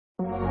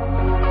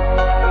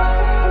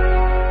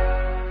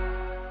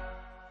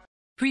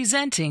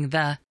Presenting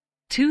the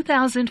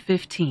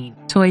 2015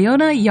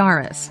 Toyota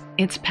Yaris.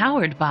 It's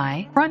powered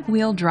by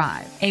front-wheel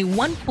drive, a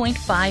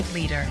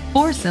 1.5-liter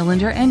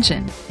four-cylinder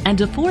engine, and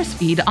a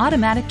four-speed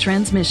automatic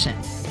transmission.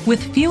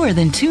 With fewer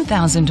than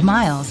 2,000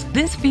 miles,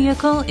 this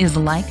vehicle is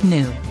like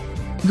new.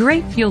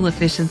 Great fuel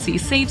efficiency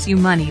saves you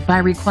money by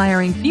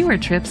requiring fewer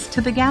trips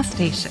to the gas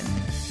station.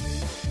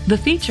 The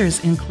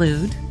features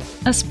include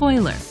a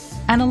spoiler,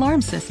 an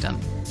alarm system,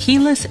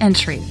 keyless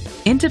entry,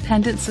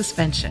 independent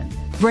suspension,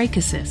 brake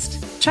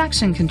assist,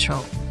 traction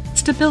control,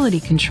 stability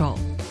control,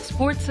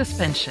 sport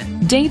suspension,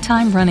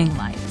 daytime running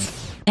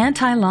lights,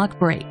 anti-lock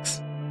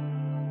brakes.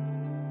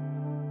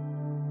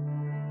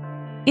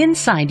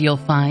 Inside you'll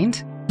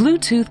find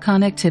Bluetooth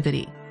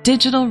connectivity,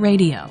 digital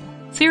radio,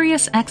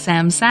 Sirius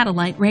XM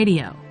satellite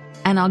radio,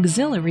 an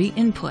auxiliary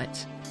input,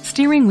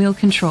 steering wheel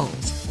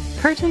controls,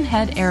 curtain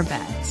head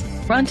airbags,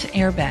 front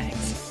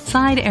airbags,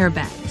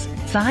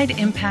 side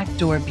impact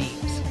door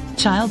beams,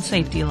 child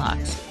safety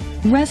locks.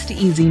 Rest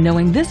easy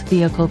knowing this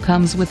vehicle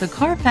comes with a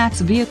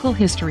Carfax Vehicle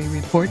History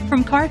Report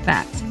from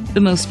Carfax,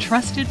 the most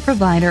trusted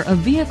provider of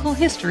vehicle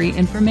history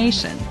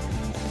information.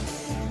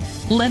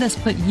 Let us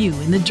put you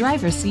in the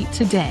driver's seat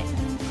today.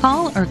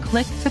 Call or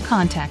click to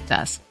contact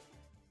us.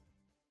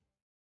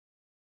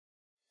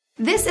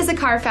 This is a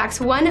Carfax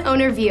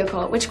one-owner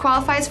vehicle which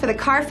qualifies for the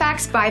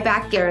Carfax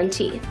buyback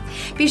guarantee.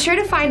 Be sure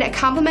to find a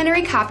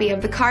complimentary copy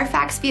of the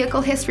Carfax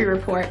Vehicle History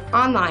Report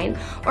online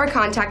or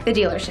contact the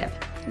dealership.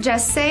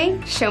 Just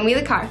say, "Show me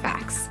the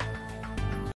Carfax."